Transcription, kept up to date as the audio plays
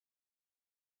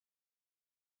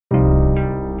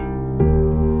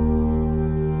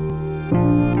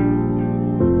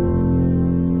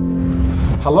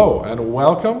Hello and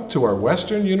welcome to our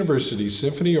Western University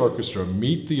Symphony Orchestra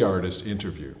Meet the Artist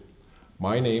interview.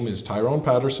 My name is Tyrone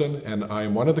Paterson and I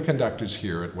am one of the conductors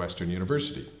here at Western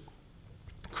University.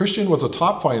 Christian was a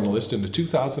top finalist in the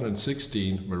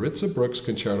 2016 Maritsa Brooks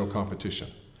Concerto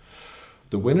Competition.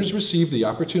 The winners received the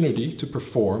opportunity to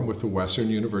perform with the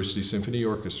Western University Symphony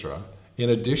Orchestra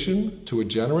in addition to a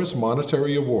generous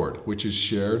monetary award which is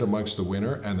shared amongst the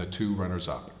winner and the two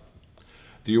runners-up.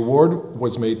 The award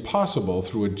was made possible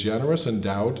through a generous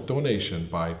endowed donation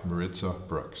by Maritsa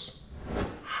Brooks.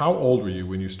 How old were you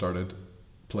when you started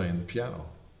playing the piano?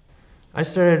 I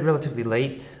started relatively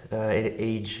late, at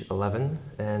age 11,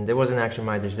 and it wasn't actually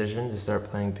my decision to start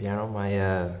playing piano.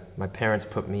 My parents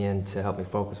put me in to help me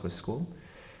focus with school.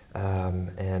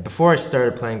 And before I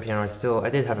started playing piano, I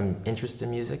did have an interest in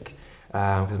music,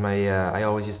 because I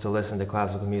always used to listen to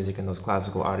classical music in those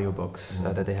classical audiobooks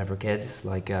that they have for kids,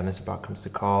 like Mr. Bach Comes to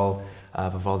Call,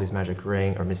 Vivaldi's Magic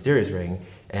Ring, or Mysterious Ring,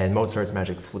 and Mozart's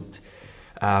Magic Flute.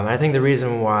 And I think the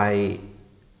reason why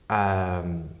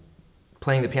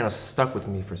playing the piano stuck with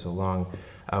me for so long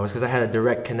was because I had a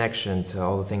direct connection to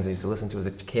all the things I used to listen to as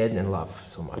a kid and love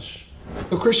so much.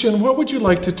 So Christian, what would you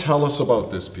like to tell us about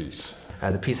this piece?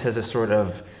 The piece has a sort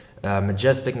of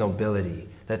majestic nobility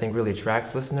that I think really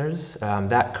attracts listeners.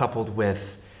 That coupled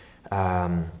with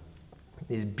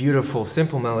these beautiful,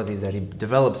 simple melodies that he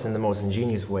develops in the most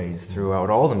ingenious ways throughout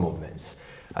all the movements,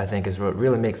 I think is what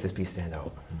really makes this piece stand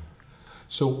out.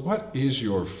 So what is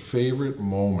your favorite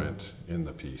moment in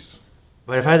the piece?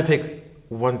 But if I had to pick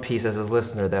one piece as a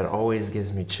listener that always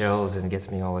gives me chills and gets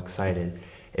me all excited,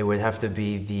 it would have to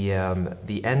be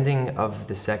the ending of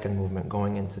the second movement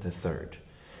going into the third.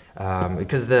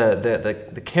 Because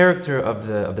the character of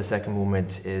the second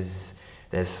movement is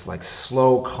this like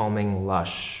slow, calming,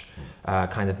 lush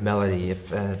kind of melody.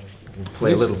 If I can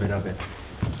play a little bit of it.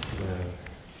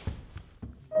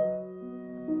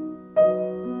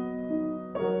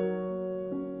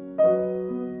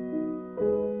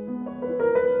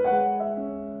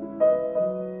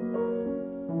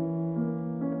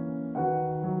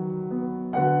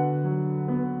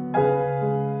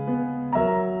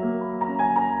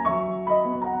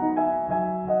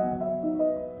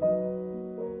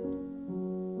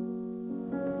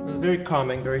 Very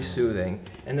calming, very soothing,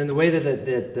 and then the way that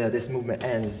this movement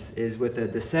ends is with a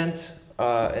descent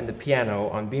in the piano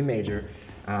on B major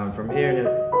from here, and it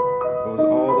goes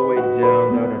all the way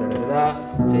down, da da da da da,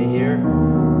 to here,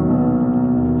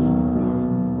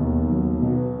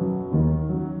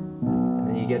 and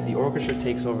then you get the orchestra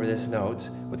takes over this note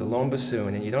with a lone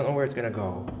bassoon, and you don't know where it's going to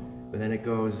go, but then it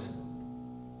goes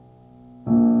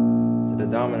to the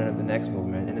dominant of the next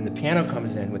movement, and then the piano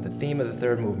comes in with the theme of the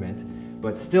third movement,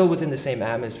 but still within the same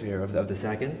atmosphere of the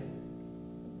second.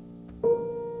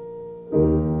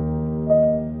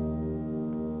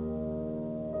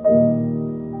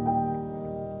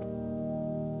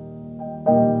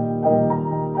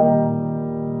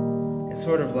 It's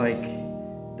sort of like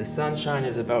the sunshine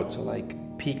is about to like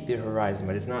peak the horizon,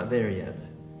 but it's not there yet.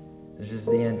 There's just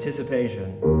the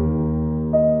anticipation.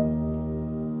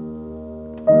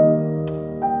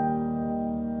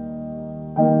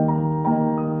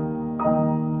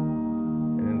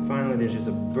 There's just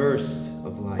a burst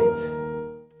of light.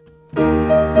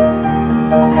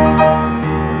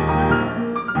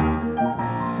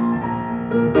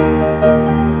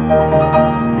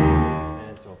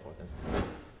 And so forth.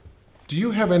 Do you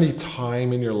have any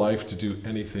time in your life to do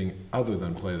anything other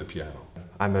than play the piano?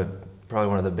 I'm probably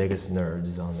one of the biggest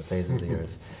nerds on the face of the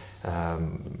earth.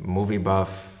 Movie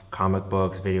buff, comic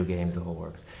books, video games, the whole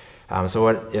works. So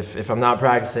if I'm not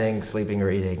practicing, sleeping, or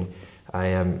eating, I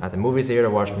am at the movie theater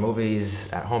watching movies,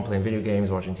 at home playing video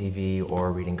games, watching TV,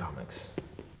 or reading comics.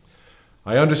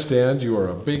 I understand you are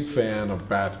a big fan of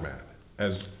Batman,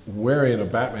 as wearing a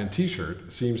Batman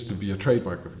t-shirt seems to be a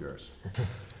trademark of yours.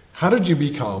 How did you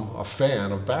become a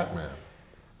fan of Batman?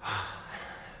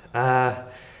 Well,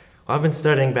 I've been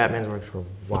studying Batman's work for a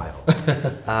while.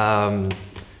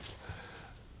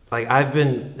 Like, I've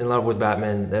been in love with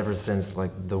Batman ever since,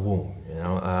 like, the womb, you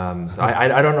know? So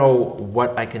I don't know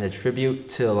what I can attribute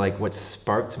to, like, what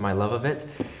sparked my love of it,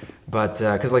 but,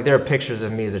 because, like, there are pictures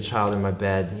of me as a child in my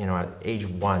bed, you know, at age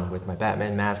 1 with my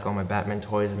Batman mask, all my Batman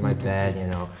toys in my bed, you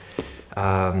know?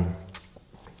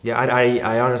 Yeah,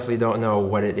 I honestly don't know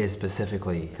what it is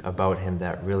specifically about him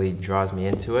that really draws me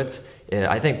into it.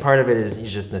 I think part of it is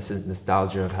just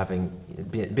nostalgia of having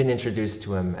been introduced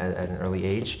to him at an early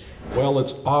age. Well,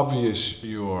 it's obvious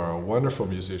you are a wonderful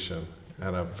musician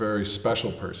and a very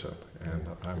special person, and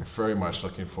I'm very much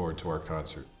looking forward to our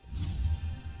concert.